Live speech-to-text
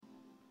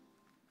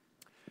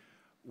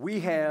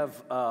We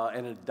have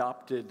an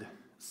adopted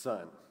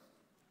son.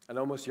 I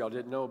know most of y'all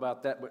didn't know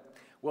about that, but,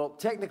 well,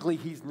 technically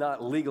he's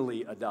not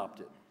legally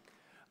adopted.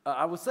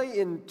 I would say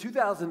in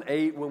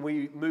 2008, when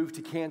we moved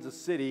to Kansas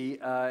City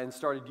and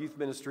started youth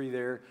ministry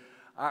there,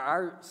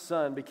 our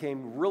son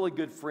became really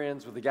good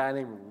friends with a guy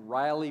named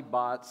Riley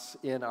Botts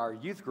in our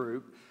youth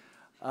group,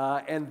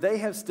 and they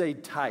have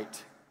stayed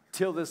tight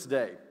till this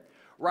day.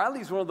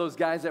 Riley's one of those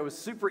guys that was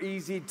super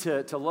easy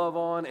to love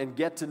on and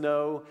get to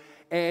know,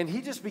 and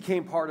he just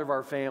became part of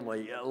our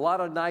family. A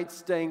lot of nights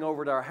staying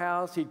over at our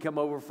house. He'd come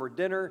over for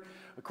dinner.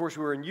 Of course,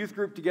 we were in youth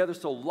group together,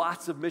 so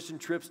lots of mission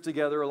trips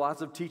together,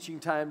 lots of teaching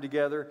time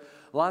together,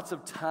 lots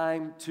of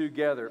time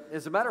together.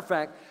 As a matter of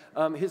fact,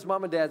 his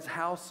mom and dad's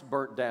house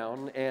burnt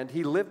down, and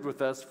he lived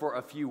with us for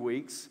a few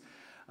weeks.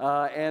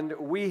 And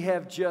we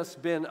have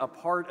just been a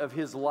part of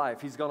his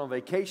life. He's gone on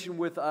vacation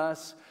with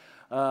us.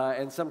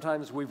 And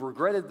sometimes we've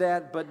regretted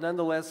that, but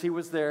nonetheless, he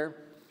was there.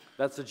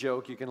 That's a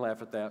joke. You can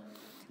laugh at that.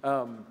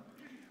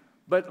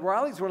 But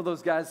Riley's one of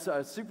those guys,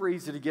 super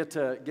easy to get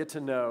to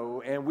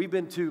know. And we've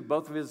been to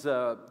both of his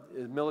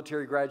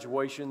military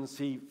graduations.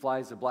 He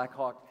flies a Black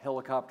Hawk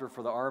helicopter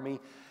for the Army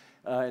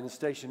and is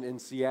stationed in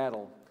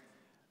Seattle.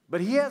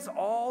 But he has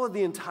all of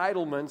the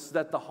entitlements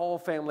that the Hall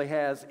family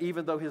has,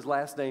 even though his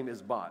last name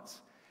is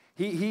Botts.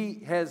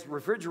 He has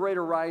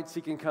refrigerator rights.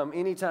 He can come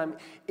anytime.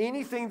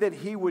 Anything that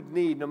he would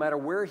need, no matter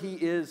where he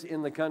is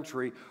in the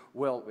country,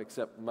 well,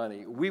 except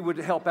money, we would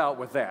help out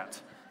with that,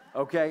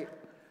 okay?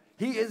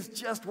 He is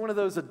just one of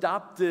those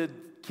adopted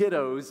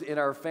kiddos in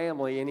our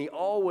family, and he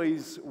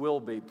always will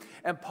be.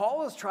 And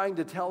Paul is trying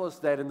to tell us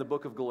that in the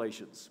book of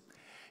Galatians.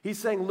 He's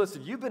saying,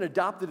 listen, you've been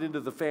adopted into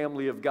the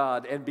family of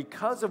God, and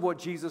because of what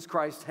Jesus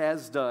Christ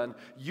has done,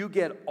 you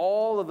get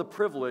all of the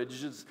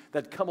privileges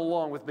that come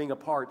along with being a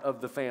part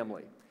of the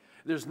family.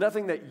 There's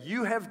nothing that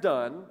you have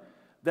done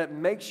that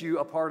makes you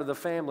a part of the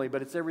family,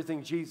 but it's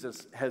everything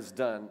Jesus has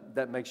done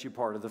that makes you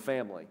part of the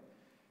family.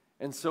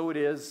 And so it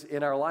is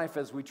in our life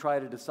as we try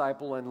to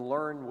disciple and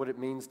learn what it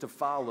means to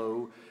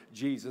follow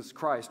Jesus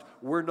Christ.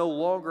 We're no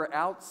longer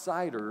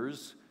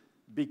outsiders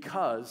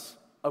because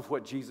of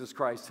what Jesus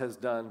Christ has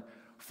done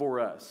for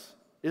us.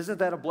 Isn't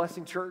that a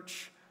blessing,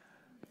 church?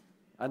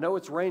 I know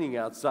it's raining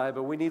outside,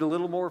 but we need a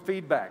little more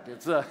feedback.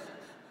 It's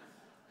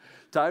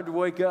time to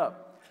wake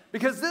up.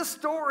 Because this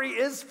story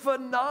is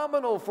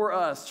phenomenal for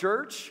us,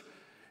 church.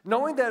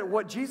 Knowing that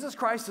what Jesus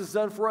Christ has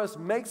done for us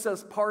makes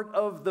us part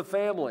of the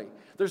family.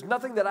 There's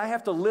nothing that I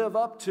have to live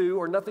up to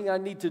or nothing I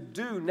need to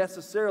do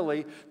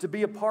necessarily to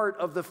be a part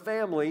of the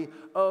family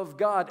of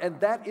God. And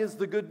that is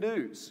the good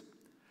news.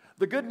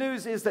 The good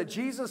news is that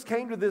Jesus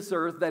came to this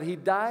earth, that he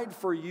died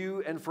for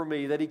you and for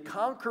me, that he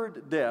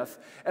conquered death,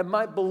 and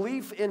my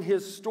belief in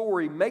his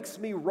story makes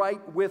me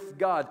right with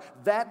God.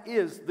 That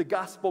is the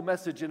gospel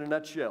message in a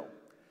nutshell.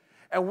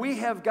 And we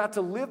have got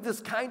to live this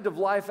kind of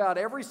life out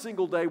every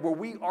single day where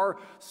we are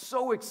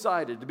so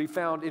excited to be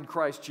found in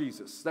Christ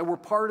Jesus, that we're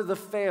part of the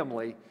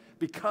family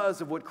because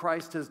of what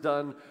Christ has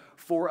done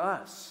for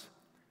us.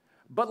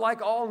 But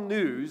like all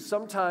news,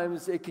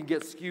 sometimes it can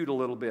get skewed a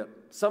little bit.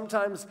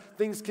 Sometimes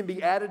things can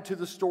be added to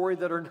the story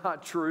that are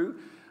not true.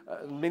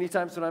 Many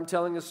times when I'm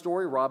telling a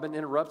story, Robin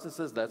interrupts and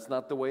says, that's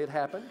not the way it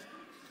happened.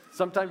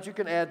 Sometimes you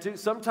can add to.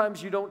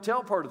 Sometimes you don't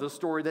tell part of the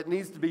story that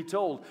needs to be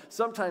told.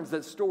 Sometimes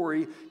that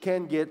story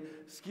can get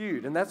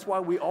skewed. And that's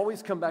why we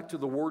always come back to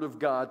the Word of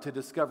God to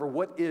discover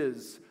what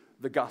is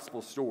the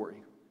gospel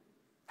story.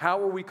 How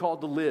are we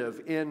called to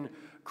live in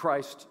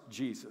Christ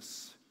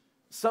Jesus?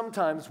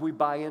 Sometimes we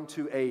buy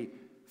into a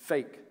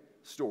fake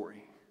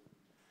story.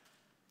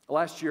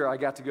 Last year, I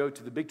got to go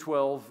to the Big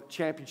 12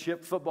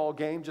 championship football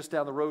game just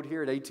down the road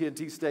here at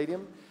AT&T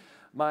Stadium.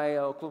 My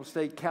Oklahoma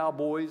State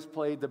Cowboys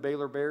played the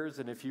Baylor Bears,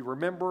 and if you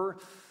remember,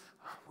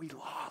 we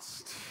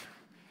lost.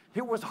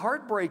 It was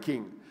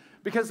heartbreaking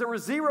because there were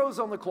zeros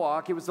on the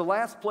clock. It was the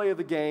last play of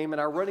the game, and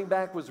our running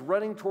back was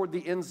running toward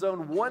the end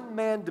zone, one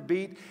man to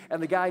beat,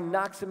 and the guy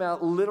knocks him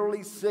out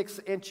literally 6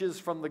 inches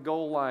from the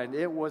goal line.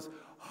 It was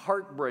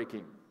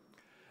heartbreaking.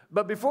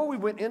 But before we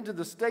went into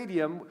the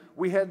stadium,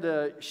 we had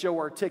to show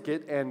our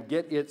ticket and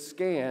get it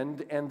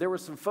scanned, and there were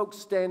some folks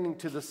standing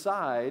to the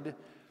side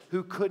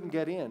who couldn't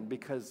get in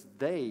because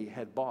they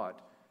had bought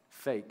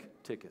fake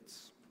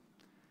tickets.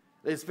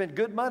 They spent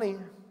good money.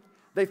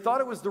 They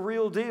thought it was the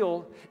real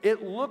deal.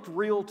 It looked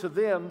real to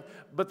them,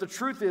 but the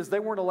truth is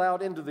they weren't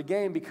allowed into the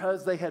game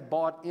because they had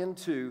bought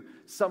into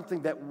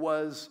something that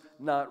was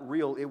not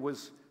real. It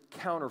was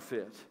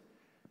counterfeit.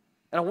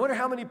 And I wonder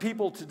how many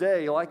people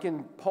today, like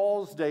in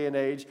Paul's day and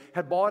age,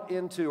 have bought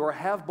into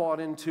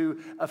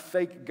a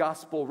fake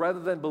gospel rather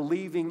than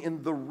believing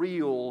in the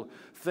real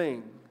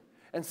thing.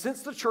 And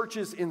since the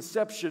church's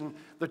inception,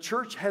 the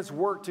church has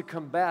worked to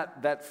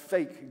combat that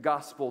fake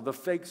gospel, the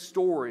fake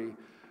story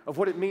of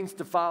what it means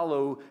to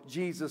follow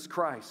Jesus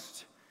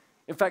Christ.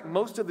 In fact,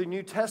 most of the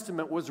New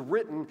Testament was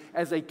written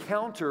as a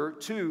counter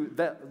to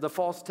the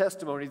false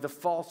testimony, the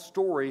false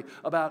story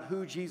about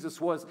who Jesus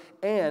was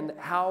and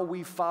how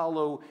we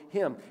follow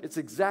him. It's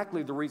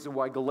exactly the reason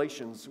why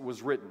Galatians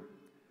was written.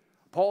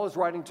 Paul is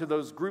writing to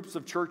those groups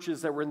of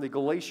churches that were in the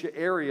Galatia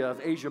area of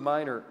Asia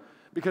Minor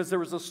because there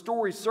was a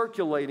story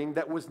circulating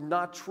that was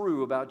not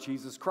true about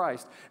Jesus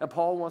Christ. And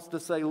Paul wants to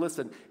say,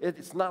 listen,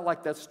 it's not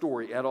like that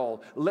story at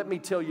all. Let me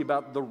tell you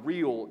about the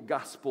real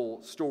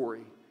gospel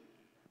story.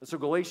 And so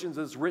Galatians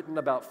is written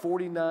about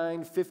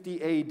 49,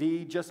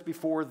 50 AD, just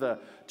before the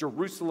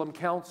Jerusalem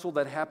Council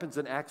that happens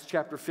in Acts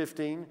chapter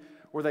 15,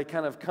 where they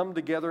kind of come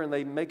together and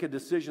they make a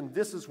decision.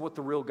 This is what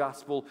the real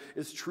gospel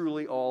is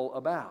truly all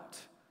about.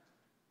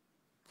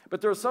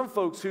 But there are some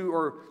folks who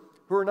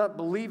are not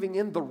believing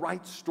in the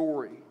right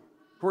story,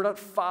 who are not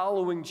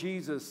following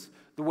Jesus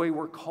the way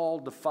we're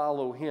called to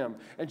follow him.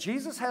 And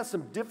Jesus has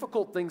some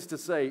difficult things to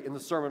say in the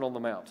Sermon on the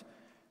Mount.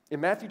 In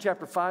Matthew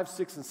chapter 5,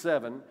 6, and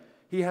 7,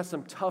 he has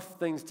some tough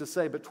things to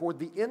say. But toward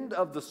the end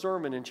of the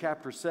sermon in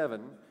chapter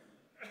 7,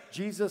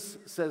 Jesus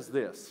says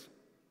this: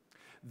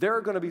 there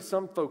are going to be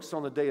some folks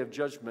on the day of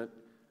judgment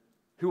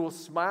who will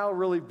smile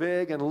really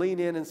big and lean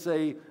in and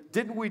say,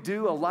 didn't we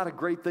do a lot of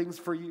great things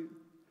for you?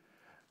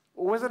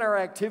 Wasn't our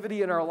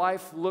activity in our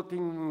life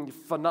looking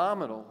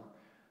phenomenal?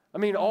 I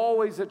mean,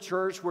 always at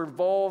church, we're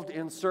involved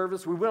in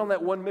service. We went on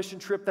that one mission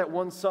trip that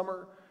one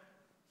summer.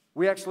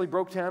 We actually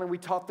broke down and we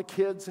taught the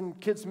kids in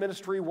kids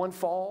ministry one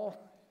fall.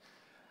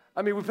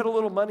 I mean, we put a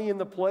little money in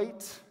the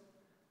plate.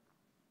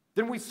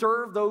 Then we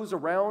serve those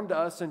around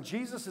us, and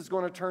Jesus is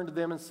going to turn to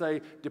them and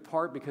say,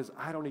 depart, because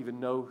I don't even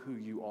know who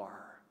you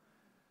are.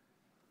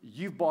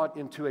 You've bought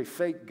into a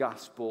fake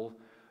gospel,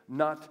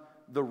 not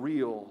the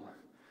real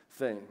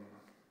thing.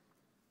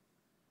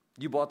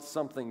 You bought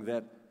something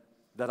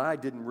that I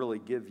didn't really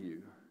give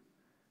you.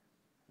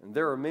 And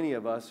there are many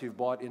of us who've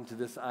bought into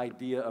this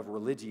idea of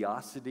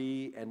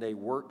religiosity and a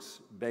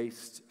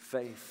works-based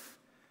faith.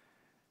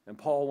 And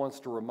Paul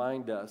wants to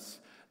remind us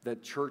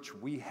that, church,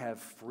 we have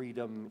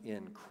freedom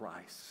in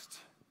Christ.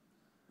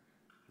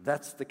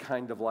 That's the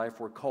kind of life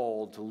we're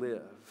called to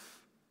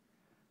live.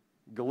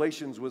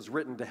 Galatians was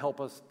written to help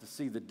us to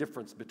see the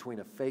difference between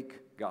a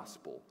fake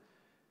gospel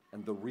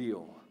and the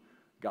real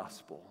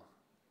gospel.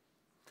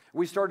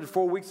 We started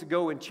 4 weeks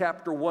ago in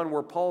chapter 1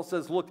 where Paul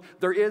says, look,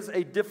 there is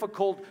a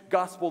difficult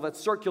gospel that's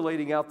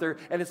circulating out there,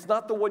 and it's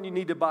not the one you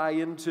need to buy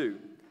into.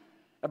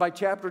 And by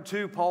chapter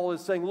 2, Paul is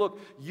saying, look,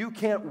 you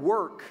can't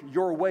work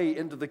your way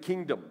into the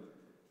kingdom.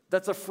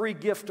 That's a free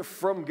gift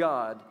from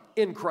God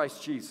in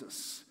Christ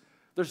Jesus.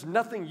 There's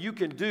nothing you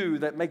can do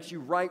that makes you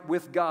right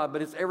with God,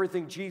 but it's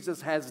everything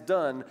Jesus has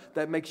done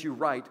that makes you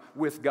right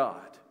with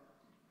God.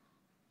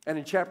 And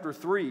in chapter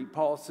 3,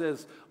 Paul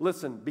says,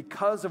 listen,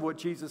 because of what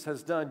Jesus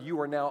has done, you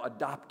are now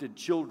adopted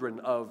children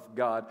of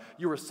God.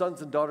 You are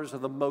sons and daughters of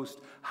the Most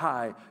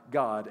High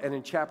God. And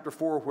in chapter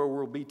 4, where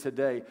we'll be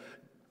today,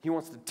 he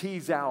wants to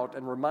tease out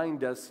and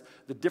remind us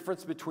the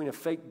difference between a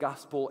fake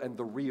gospel and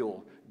the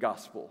real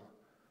gospel.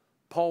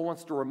 Paul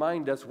wants to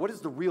remind us, what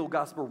is the real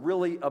gospel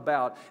really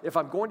about? If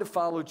I'm going to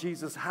follow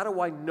Jesus, how do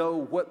I know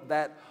what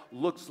that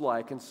looks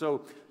like? And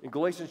so in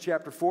Galatians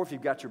chapter 4, if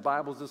you've got your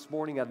Bibles this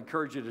morning, I'd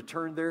encourage you to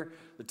turn there.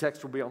 The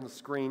text will be on the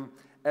screen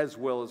as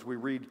well as we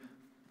read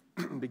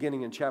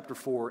beginning in chapter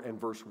 4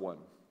 and verse 1.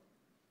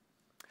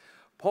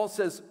 Paul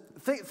says,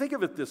 think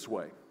of it this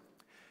way.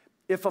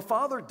 If a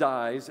father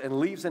dies and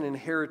leaves an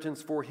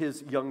inheritance for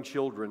his young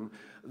children,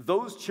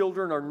 those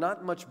children are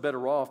not much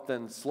better off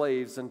than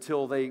slaves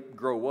until they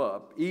grow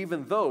up,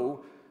 even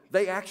though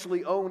they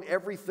actually own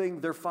everything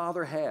their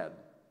father had.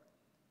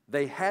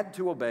 They had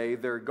to obey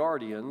their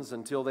guardians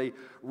until they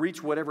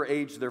reach whatever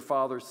age their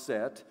father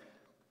set,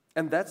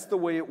 and that's the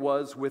way it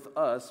was with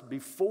us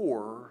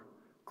before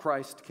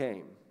Christ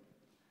came.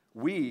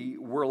 We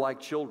were like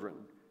children.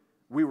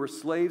 We were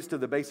slaves to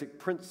the basic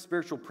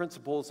spiritual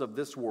principles of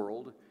this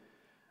world.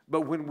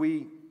 But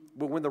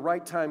when the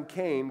right time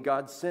came,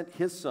 God sent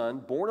his son,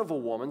 born of a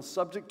woman,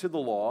 subject to the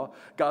law.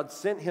 God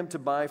sent him to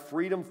buy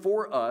freedom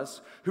for us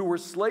who were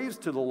slaves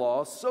to the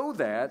law so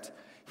that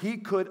he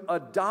could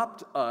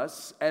adopt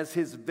us as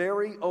his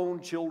very own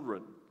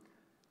children.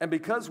 And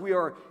because we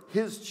are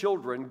his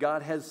children,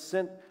 God has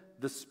sent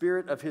the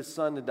Spirit of his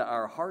Son into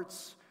our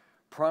hearts,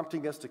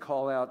 prompting us to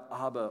call out,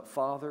 Abba,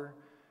 Father.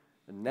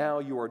 And now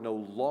you are no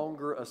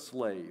longer a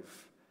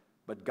slave,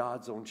 but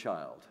God's own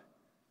child.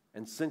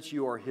 And since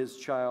you are his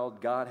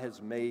child, God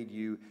has made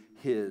you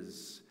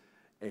his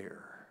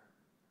heir.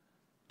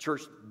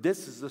 Church,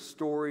 this is the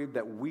story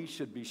that we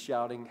should be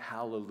shouting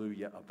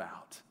hallelujah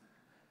about.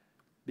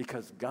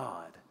 Because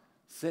God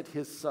sent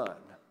his son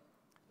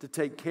to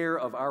take care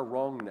of our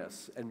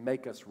wrongness and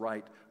make us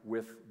right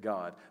with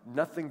God.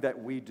 Nothing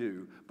that we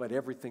do, but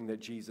everything that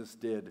Jesus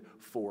did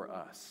for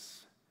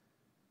us.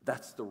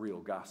 That's the real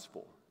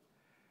gospel.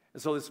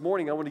 And so this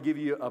morning, I want to give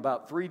you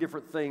about 3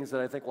 different things that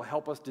I think will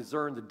help us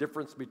discern the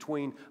difference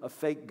between a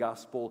fake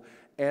gospel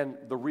and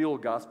the real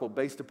gospel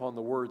based upon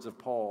the words of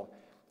Paul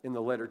in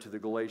the letter to the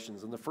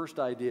Galatians. And the first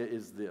idea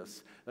is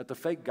this, that the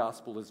fake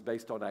gospel is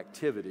based on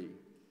activity.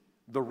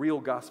 The real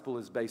gospel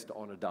is based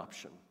on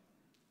adoption.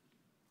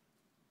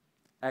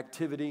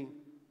 Activity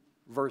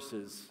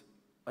versus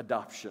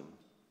adoption.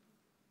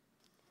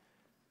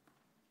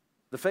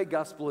 The fake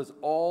gospel is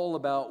all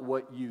about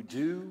what you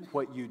do,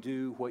 what you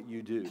do, what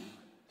you do.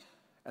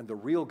 And the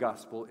real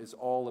gospel is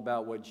all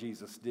about what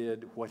Jesus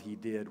did, what he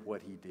did,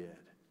 what he did.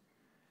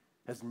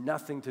 It has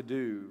nothing to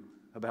do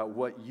about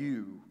what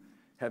you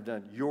have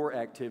done, your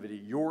activity,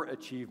 your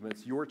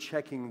achievements, your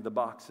checking the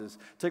boxes.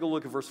 Take a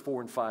look at verse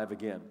 4 and 5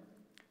 again.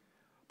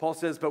 Paul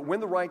says, "But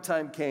when the right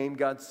time came,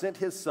 God sent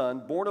his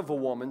son, born of a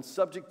woman,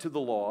 subject to the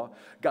law.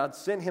 God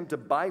sent him to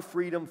buy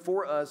freedom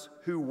for us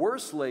who were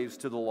slaves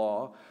to the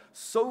law,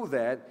 so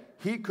that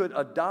he could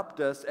adopt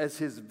us as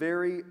his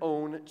very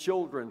own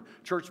children."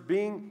 Church,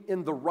 being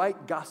in the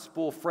right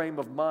gospel frame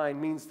of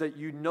mind means that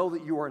you know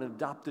that you are an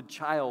adopted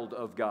child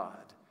of God.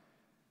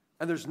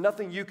 And there's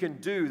nothing you can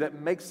do that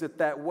makes it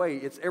that way.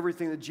 It's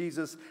everything that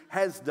Jesus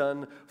has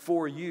done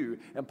for you.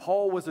 And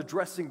Paul was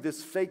addressing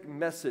this fake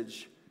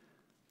message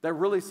that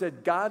really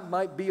said God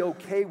might be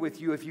okay with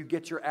you if you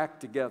get your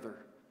act together.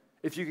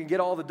 If you can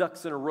get all the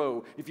ducks in a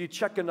row, if you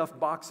check enough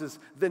boxes,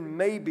 then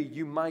maybe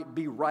you might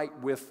be right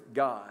with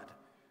God.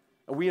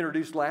 And we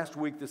introduced last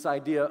week this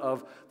idea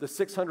of the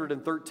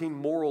 613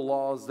 moral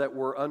laws that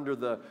were under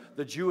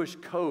the Jewish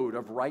code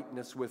of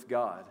rightness with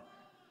God.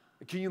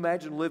 Can you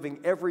imagine living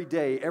every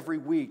day, every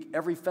week,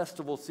 every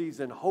festival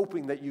season,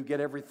 hoping that you get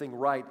everything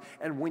right,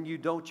 and when you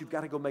don't, you've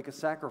got to go make a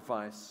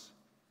sacrifice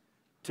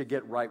to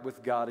get right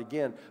with God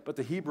again? But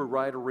the Hebrew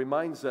writer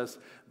reminds us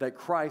that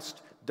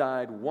Christ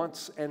died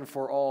once and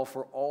for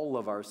all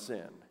of our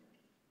sin.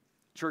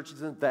 Church,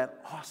 isn't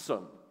that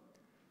awesome?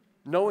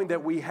 Knowing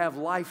that we have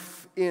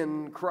life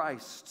in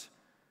Christ.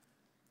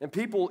 And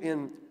people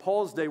in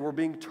Paul's day were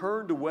being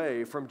turned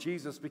away from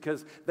Jesus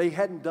because they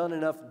hadn't done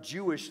enough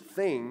Jewish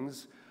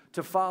things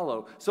to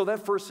follow. So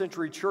that first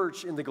century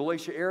church in the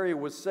Galatia area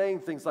was saying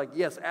things like,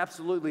 yes,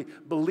 absolutely,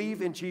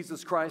 believe in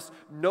Jesus Christ,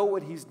 know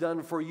what he's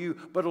done for you,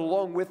 but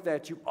along with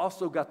that, you've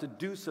also got to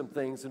do some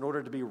things in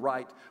order to be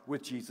right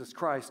with Jesus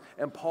Christ.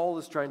 And Paul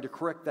is trying to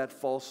correct that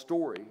false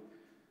story.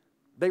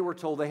 They were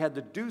told they had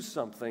to do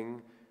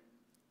something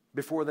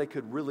before they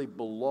could really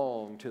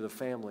belong to the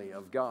family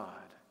of God.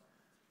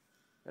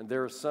 And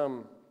there are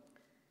some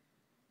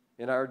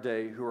in our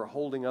day who are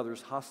holding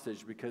others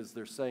hostage because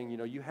they're saying,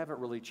 you haven't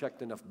really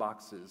checked enough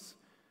boxes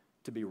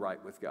to be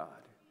right with God.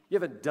 You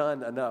haven't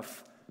done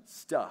enough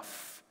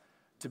stuff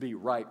to be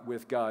right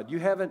with God. You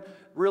haven't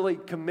really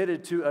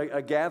committed to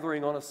a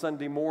gathering on a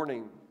Sunday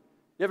morning.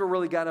 You haven't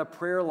really got a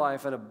prayer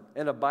life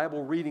and a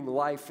Bible reading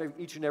life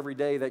each and every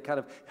day that kind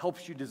of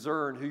helps you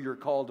discern who you're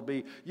called to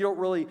be. You don't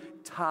really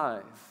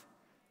tithe.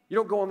 You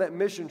don't go on that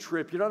mission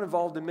trip. You're not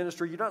involved in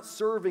ministry. You're not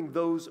serving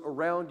those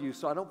around you.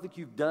 So I don't think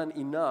you've done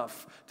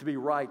enough to be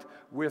right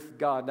with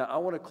God. Now, I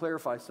want to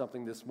clarify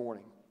something this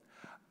morning.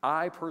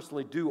 I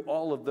personally do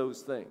all of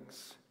those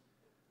things,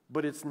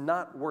 but it's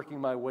not working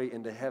my way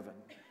into heaven.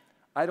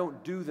 I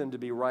don't do them to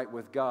be right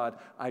with God.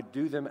 I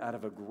do them out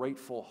of a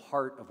grateful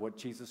heart of what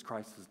Jesus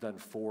Christ has done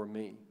for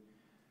me.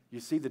 You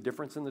see the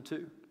difference in the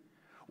two?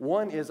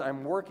 One is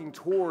I'm working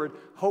toward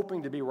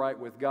hoping to be right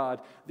with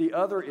God. The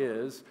other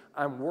is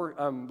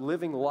I'm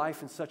living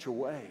life in such a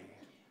way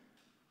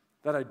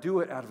that I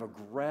do it out of a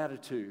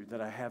gratitude that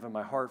I have in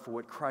my heart for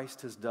what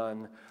Christ has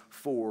done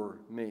for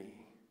me.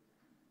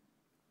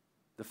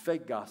 The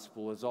fake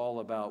gospel is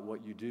all about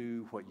what you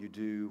do, what you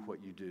do,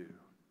 what you do.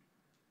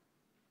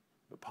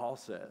 But Paul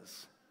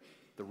says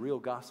the real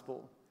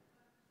gospel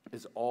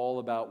is all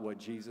about what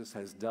Jesus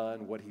has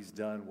done, what he's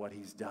done, what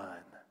he's done.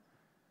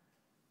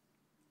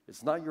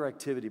 It's not your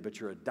activity,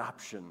 but your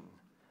adoption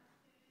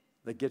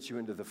that gets you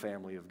into the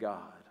family of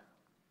God.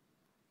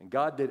 And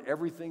God did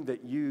everything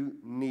that you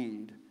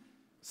need,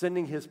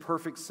 sending his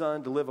perfect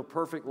son to live a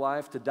perfect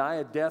life, to die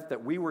a death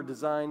that we were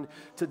designed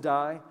to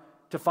die,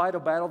 to fight a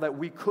battle that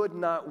we could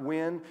not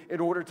win in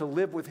order to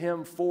live with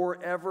him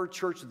forever.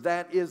 Church,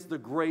 that is the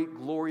great,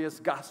 glorious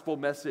gospel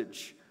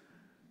message.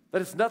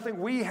 That it's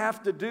nothing we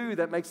have to do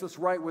that makes us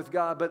right with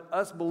God, but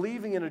us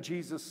believing in a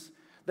Jesus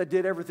that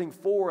did everything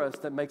for us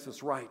that makes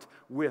us right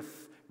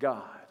with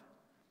God.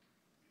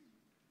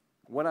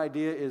 One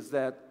idea is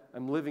that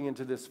I'm living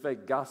into this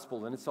fake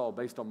gospel and it's all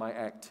based on my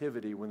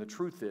activity, when the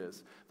truth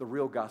is the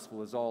real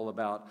gospel is all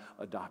about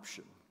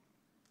adoption.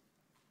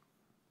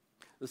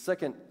 The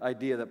second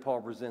idea that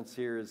Paul presents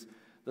here is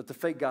that the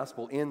fake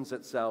gospel ends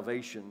at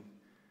salvation,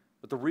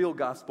 but the real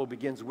gospel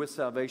begins with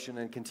salvation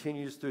and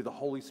continues through the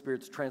Holy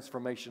Spirit's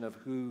transformation of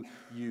who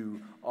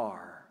you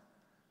are.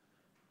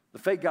 The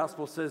fake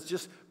gospel says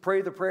just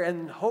pray the prayer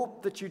and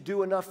hope that you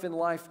do enough in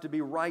life to be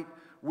right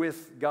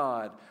with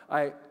God.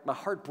 My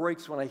heart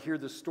breaks when I hear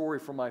this story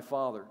from my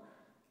father.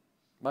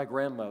 My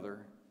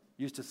grandmother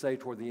used to say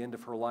toward the end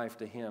of her life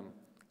to him,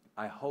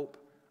 I hope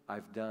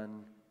I've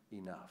done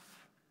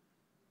enough.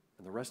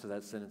 And the rest of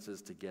that sentence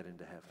is to get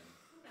into heaven.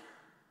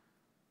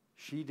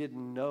 She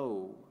didn't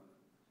know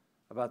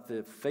about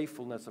the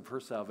faithfulness of her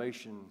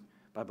salvation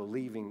by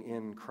believing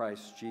in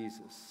Christ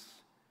Jesus.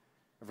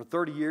 And for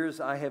 30 years,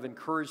 I have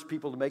encouraged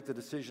people to make the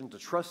decision to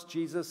trust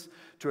Jesus,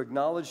 to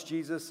acknowledge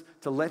Jesus,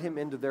 to let him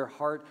into their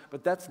heart.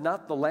 But that's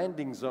not the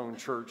landing zone,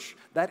 church.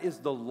 That is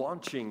the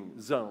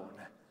launching zone.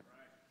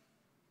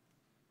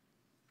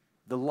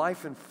 The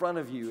life in front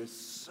of you is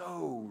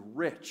so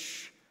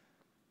rich.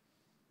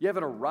 You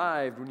haven't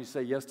arrived when you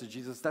say yes to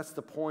Jesus. That's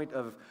the point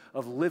of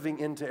living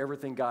into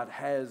everything God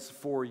has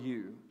for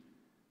you.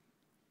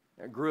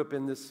 I grew up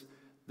in this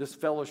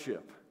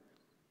fellowship.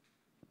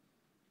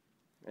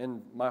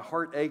 And my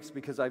heart aches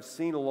because I've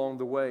seen along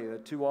the way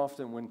that too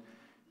often when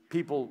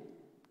people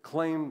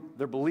claim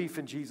their belief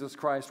in Jesus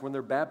Christ, when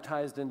they're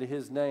baptized into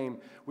His name,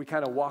 we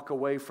kind of walk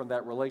away from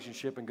that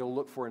relationship and go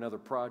look for another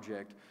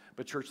project.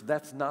 But church,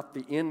 that's not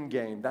the end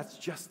game. That's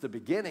just the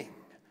beginning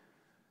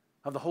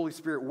of the Holy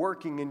Spirit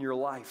working in your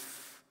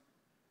life.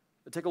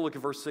 Take a look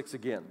at verse 6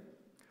 again.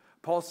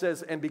 Paul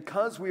says, and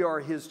because we are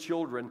His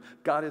children,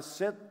 God has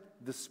sent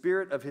the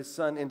Spirit of His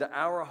Son into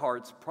our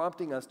hearts,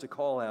 prompting us to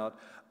call out,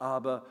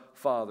 Abba,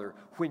 Father.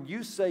 When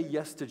you say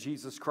yes to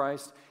Jesus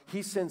Christ,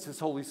 He sends His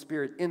Holy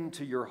Spirit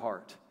into your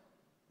heart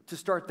to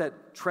start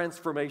that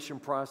transformation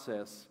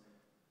process.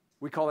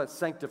 We call that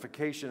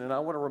sanctification, and I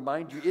want to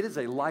remind you, it is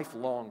a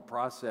lifelong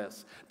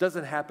process. It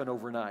doesn't happen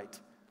overnight.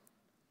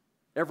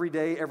 Every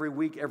day, every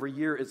week, every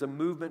year is a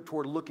movement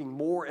toward looking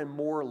more and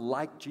more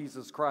like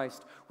Jesus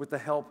Christ with the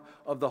help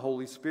of the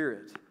Holy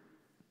Spirit.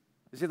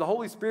 You see, the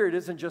Holy Spirit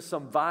isn't just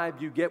some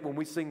vibe you get when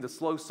we sing the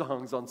slow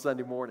songs on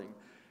Sunday morning.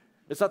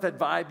 It's not that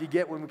vibe you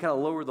get when we kind of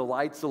lower the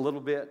lights a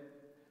little bit.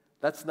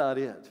 That's not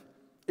it.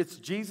 It's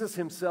Jesus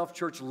Himself,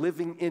 church,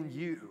 living in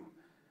you.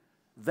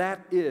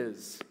 That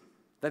is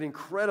that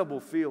incredible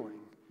feeling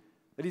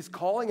that He's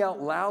calling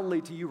out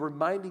loudly to you,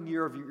 reminding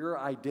you of your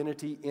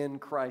identity in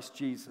Christ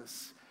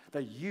Jesus,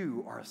 that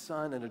you are a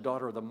son and a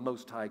daughter of the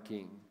Most High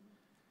King.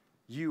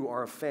 You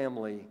are a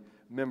family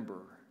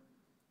member.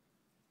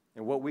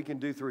 And what we can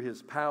do through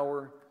His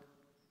power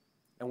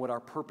and what our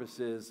purpose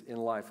is in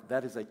life,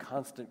 that is a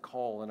constant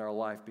call in our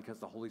life because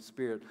the Holy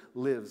Spirit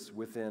lives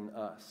within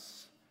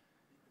us.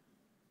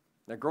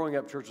 Now, growing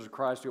up Churches of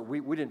Christ,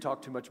 we didn't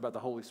talk too much about the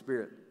Holy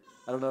Spirit.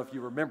 I don't know if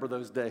you remember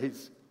those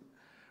days.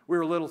 We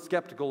were a little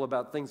skeptical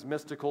about things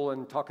mystical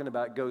and talking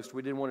about ghosts.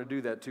 We didn't want to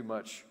do that too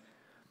much.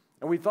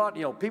 And we thought,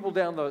 people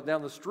down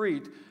the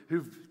street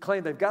who've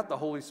claimed they've got the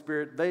Holy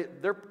Spirit,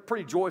 they're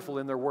pretty joyful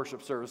in their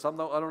worship service. I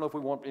don't know if we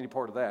want any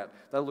part of that.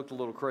 That looked a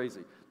little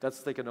crazy. That's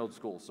thinking old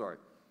school, sorry.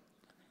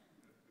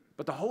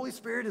 But the Holy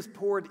Spirit is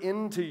poured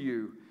into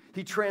you.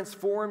 He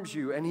transforms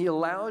you, and He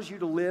allows you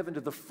to live into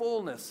the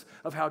fullness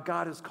of how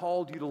God has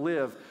called you to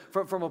live,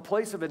 from a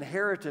place of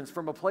inheritance,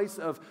 from a place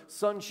of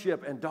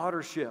sonship and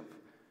daughtership.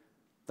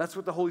 That's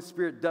what the Holy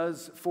Spirit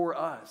does for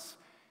us.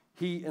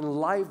 He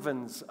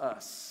enlivens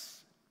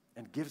us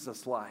and gives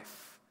us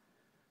life.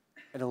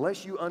 And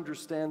unless you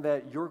understand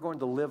that, you're going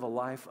to live a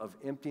life of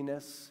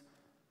emptiness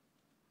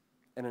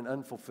and an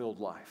unfulfilled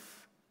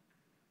life.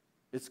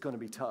 It's going to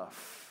be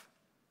tough.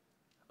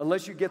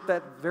 Unless you get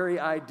that very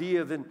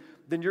idea, then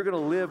you're going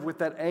to live with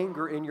that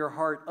anger in your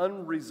heart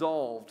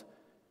unresolved,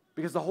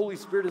 because the Holy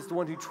Spirit is the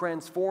one who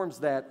transforms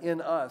that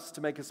in us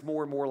to make us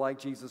more and more like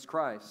Jesus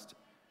Christ.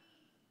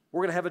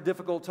 We're going to have a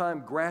difficult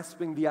time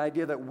grasping the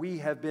idea that we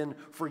have been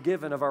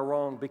forgiven of our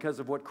wrong because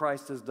of what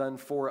Christ has done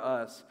for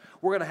us.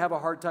 We're going to have a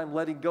hard time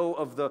letting go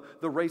of the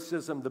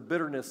racism, the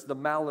bitterness, the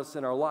malice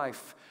in our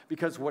life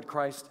because of what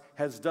Christ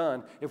has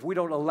done if we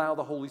don't allow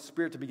the Holy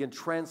Spirit to begin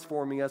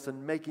transforming us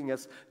and making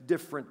us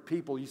different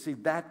people. You see,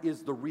 that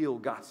is the real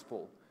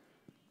gospel.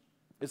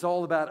 It's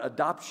all about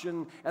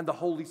adoption and the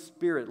Holy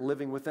Spirit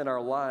living within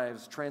our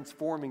lives,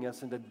 transforming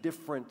us into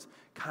different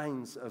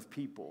kinds of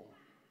people.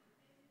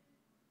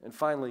 And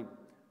finally,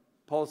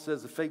 Paul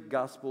says the fake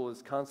gospel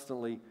is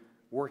constantly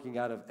working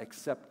out of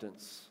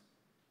acceptance.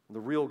 The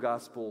real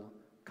gospel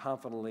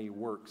confidently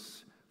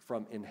works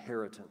from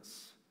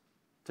inheritance.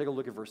 Take a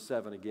look at verse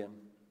 7 again.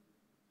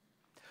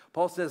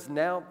 Paul says,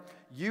 now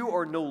you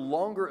are no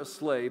longer a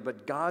slave,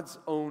 but God's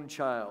own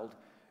child.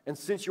 And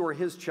since you are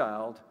His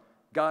child,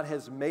 God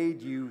has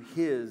made you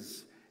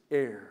His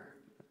heir.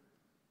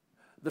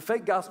 The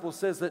fake gospel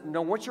says that,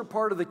 once you're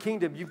part of the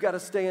kingdom, you've got to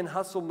stay in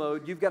hustle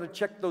mode. You've got to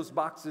check those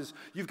boxes.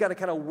 You've got to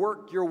kind of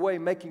work your way,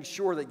 making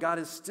sure that God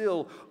is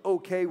still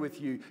okay with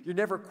you. You're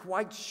never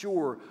quite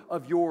sure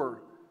of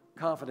your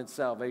confident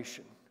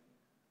salvation.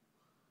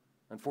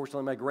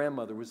 Unfortunately, my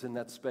grandmother was in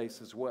that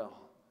space as well.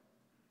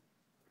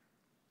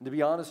 And to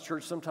be honest,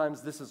 church,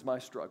 sometimes this is my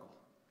struggle.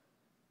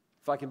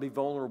 If I can be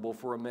vulnerable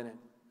for a minute.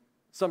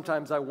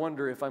 Sometimes I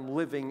wonder if I'm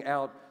living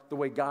out the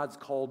way God's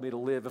called me to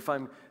live, if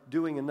I'm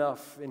doing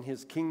enough in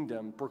His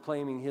kingdom,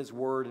 proclaiming His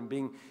word and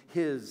being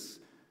His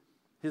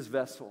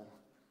vessel.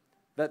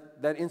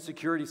 That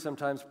insecurity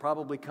sometimes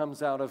probably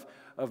comes out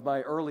of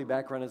my early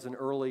background as an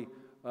early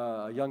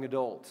young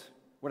adult.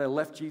 When I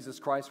left Jesus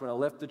Christ, when I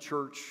left the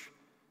church,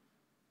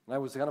 and I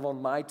was kind of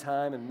on my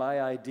time and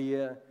my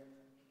idea,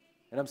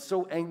 and I'm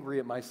so angry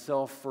at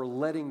myself for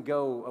letting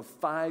go of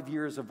 5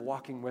 years of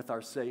walking with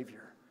our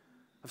Savior,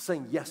 of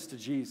saying yes to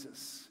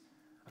Jesus.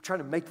 I'm trying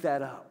to make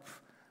that up.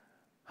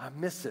 I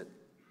miss it.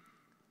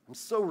 I'm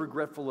so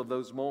regretful of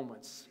those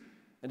moments.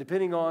 And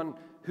depending on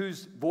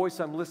whose voice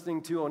I'm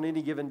listening to on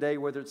any given day,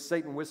 whether it's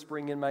Satan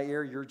whispering in my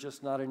ear, you're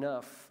just not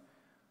enough,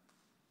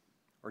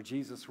 or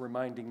Jesus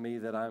reminding me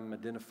that I'm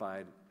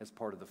identified as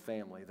part of the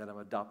family, that I'm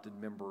an adopted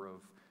member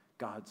of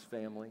God's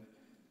family.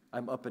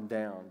 I'm up and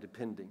down,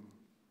 depending.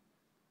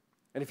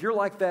 And if you're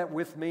like that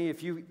with me,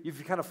 if you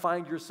kind of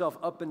find yourself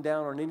up and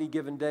down on any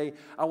given day,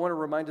 I want to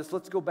remind us,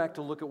 let's go back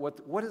to look at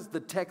what does the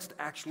text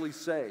actually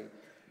say?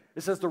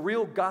 It says the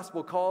real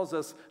gospel calls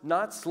us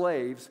not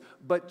slaves,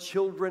 but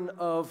children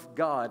of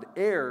God,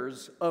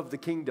 heirs of the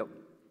kingdom.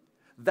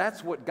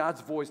 That's what God's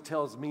voice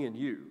tells me and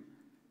you,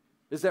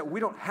 is that we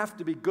don't have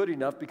to be good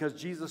enough because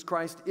Jesus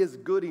Christ is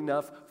good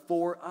enough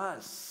for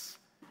us.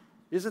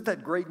 Isn't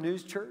that great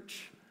news,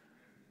 church?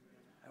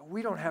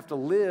 We don't have to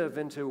live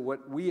into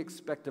what we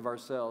expect of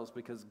ourselves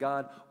because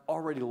God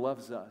already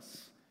loves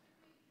us.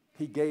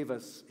 He gave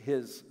us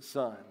His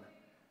Son.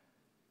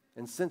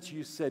 And since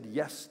you said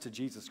yes to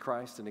Jesus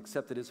Christ and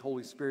accepted His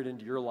Holy Spirit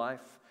into your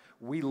life,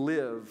 we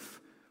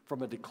live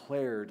from a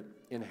declared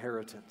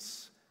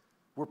inheritance.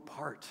 We're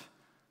part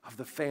of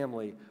the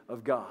family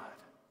of God.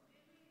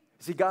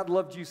 See, God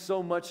loved you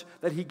so much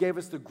that He gave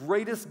us the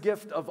greatest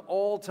gift of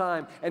all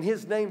time, and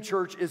His name,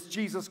 church, is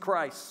Jesus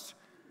Christ.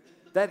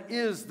 That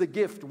is the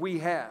gift we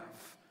have,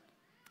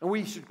 and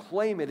we should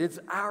claim it. It's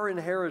our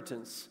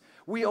inheritance.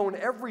 We own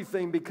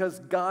everything because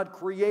God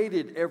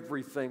created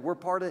everything. We're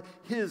part of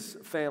His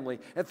family,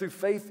 and through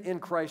faith in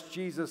Christ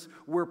Jesus,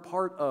 we're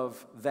part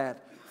of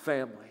that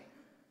family.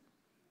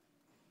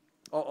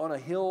 On a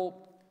hill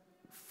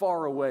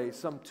far away,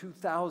 some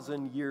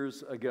 2,000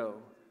 years ago,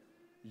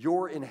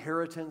 your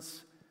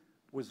inheritance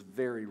was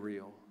very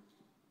real.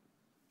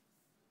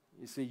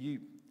 You see,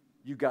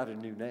 you got a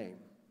new name,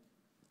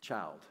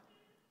 child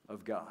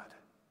of God.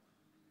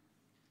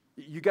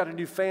 You got a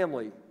new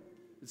family.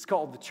 It's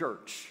called the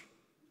church.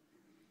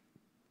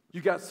 You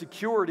got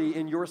security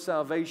in your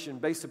salvation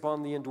based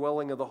upon the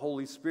indwelling of the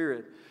Holy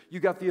Spirit. You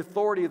got the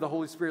authority of the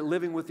Holy Spirit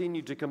living within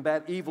you to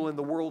combat evil in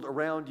the world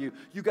around you.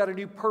 You got a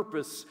new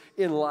purpose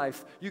in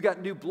life. You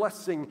got new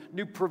blessing,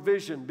 new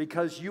provision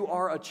because you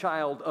are a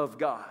child of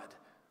God.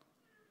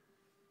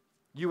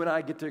 You and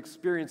I get to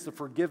experience the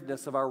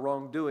forgiveness of our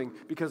wrongdoing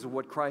because of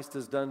what Christ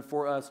has done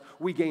for us.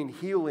 We gain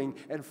healing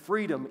and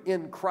freedom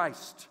in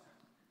Christ.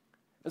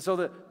 And so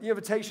the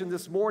invitation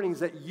this morning is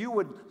that you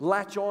would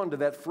latch on to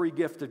that free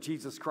gift of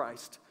Jesus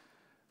Christ,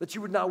 that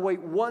you would not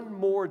wait one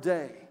more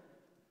day,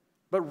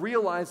 but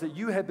realize that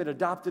you have been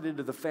adopted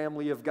into the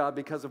family of God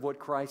because of what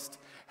Christ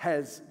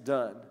has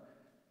done.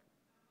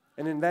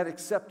 And in that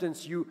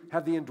acceptance, you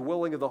have the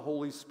indwelling of the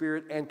Holy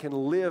Spirit and can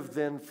live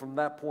then from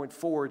that point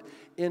forward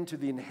into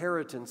the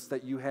inheritance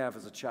that you have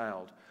as a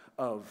child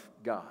of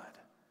God.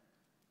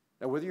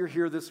 Now, whether you're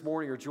here this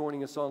morning or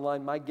joining us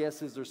online, my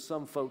guess is there's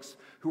some folks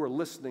who are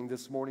listening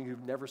this morning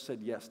who've never said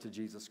yes to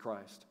Jesus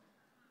Christ.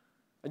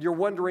 And you're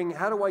wondering,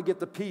 how do I get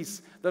the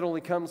peace that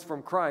only comes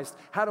from Christ?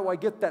 How do I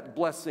get that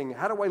blessing?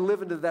 How do I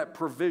live into that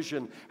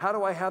provision? How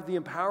do I have the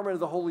empowerment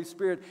of the Holy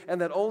Spirit? And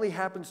that only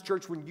happens,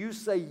 church, when you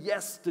say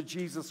yes to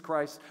Jesus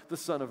Christ, the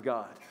Son of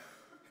God,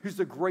 who's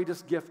the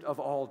greatest gift of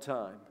all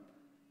time.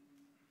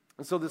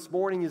 And so this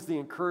morning is the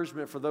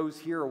encouragement for those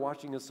here or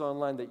watching us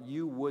online that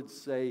you would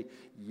say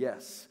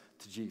yes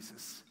to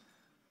Jesus,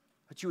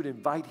 that you would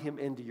invite Him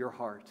into your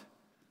heart.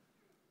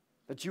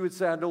 That you would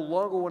say, I no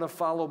longer want to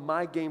follow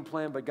my game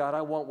plan, but God,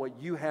 I want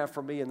what you have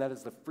for me, and that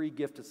is the free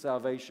gift of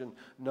salvation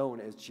known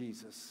as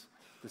Jesus,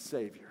 the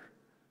Savior.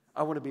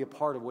 I want to be a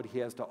part of what He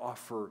has to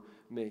offer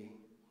me.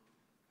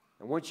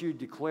 And once you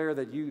declare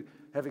that you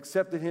have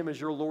accepted Him as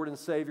your Lord and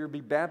Savior,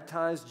 be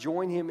baptized,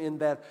 join Him in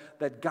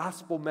that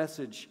gospel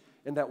message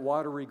in that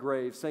watery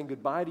grave, saying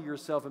goodbye to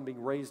yourself and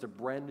being raised a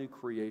brand new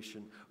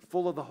creation,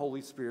 full of the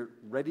Holy Spirit,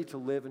 ready to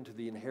live into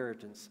the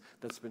inheritance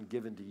that's been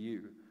given to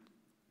you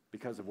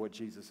because of what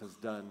Jesus has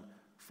done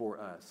for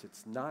us.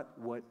 It's not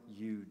what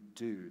you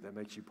do that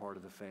makes you part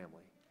of the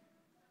family.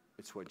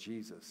 It's what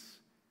Jesus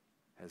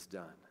has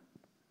done.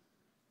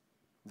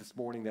 This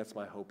morning, that's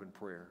my hope and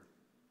prayer.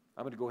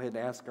 I'm going to go ahead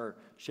and ask our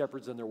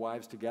shepherds and their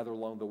wives to gather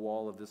along the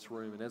wall of this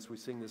room. And as we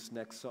sing this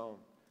next song,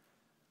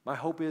 my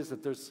hope is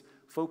that there's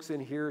folks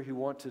in here who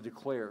want to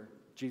declare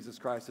Jesus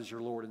Christ as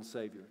your Lord and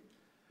Savior.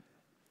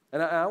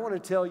 And I want to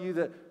tell you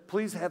that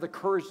please have the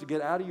courage to get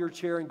out of your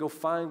chair and go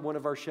find one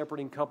of our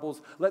shepherding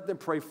couples. Let them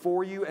pray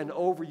for you and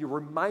over you,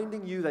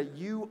 reminding you that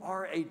you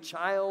are a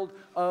child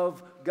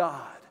of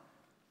God.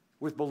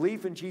 With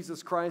belief in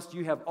Jesus Christ,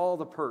 you have all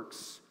the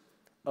perks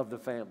of the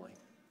family.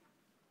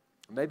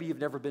 Maybe you've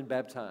never been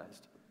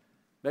baptized.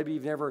 Maybe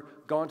you've never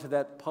gone to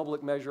that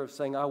public measure of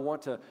saying, I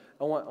want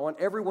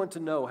everyone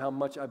to know how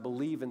much I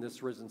believe in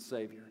this risen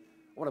Savior.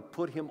 I want to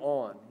put Him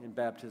on in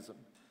baptism.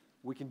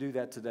 We can do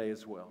that today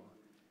as well.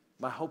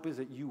 My hope is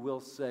that you will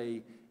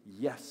say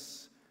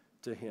yes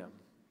to Him.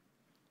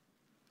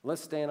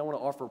 Let's stand. I want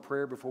to offer a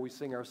prayer before we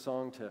sing our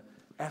song to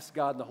ask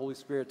God and the Holy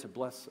Spirit to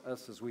bless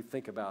us as we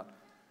think about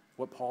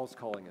what Paul's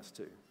calling us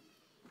to.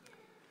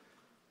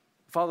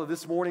 Father,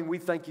 this morning we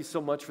thank you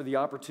so much for the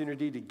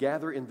opportunity to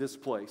gather in this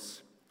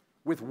place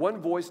with one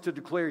voice to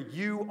declare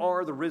you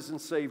are the risen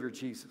Savior,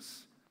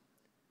 Jesus.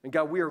 And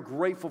God, we are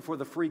grateful for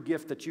the free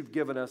gift that you've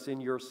given us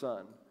in your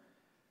Son.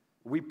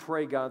 We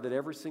pray, God, that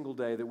every single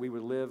day that we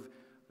would live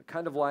a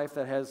kind of life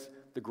that has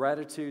the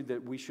gratitude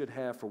that we should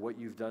have for what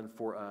you've done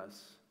for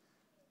us.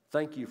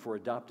 Thank you for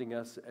adopting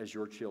us as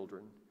your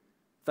children.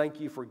 Thank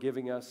you for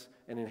giving us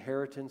an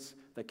inheritance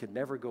that can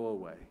never go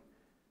away.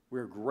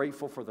 We're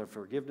grateful for the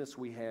forgiveness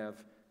we have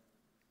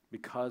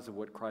because of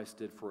what Christ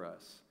did for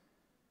us.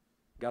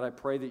 God, I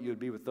pray that you would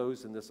be with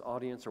those in this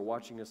audience or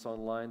watching us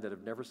online that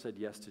have never said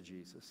yes to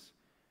Jesus.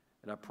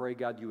 And I pray,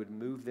 God, you would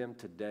move them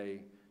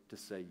today to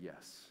say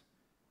yes.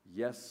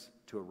 Yes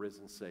to a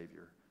risen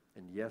Savior,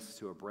 and yes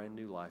to a brand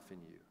new life in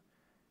you.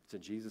 It's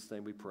in Jesus'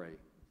 name we pray.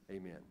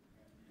 Amen.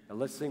 Now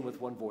let's sing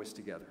with one voice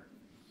together.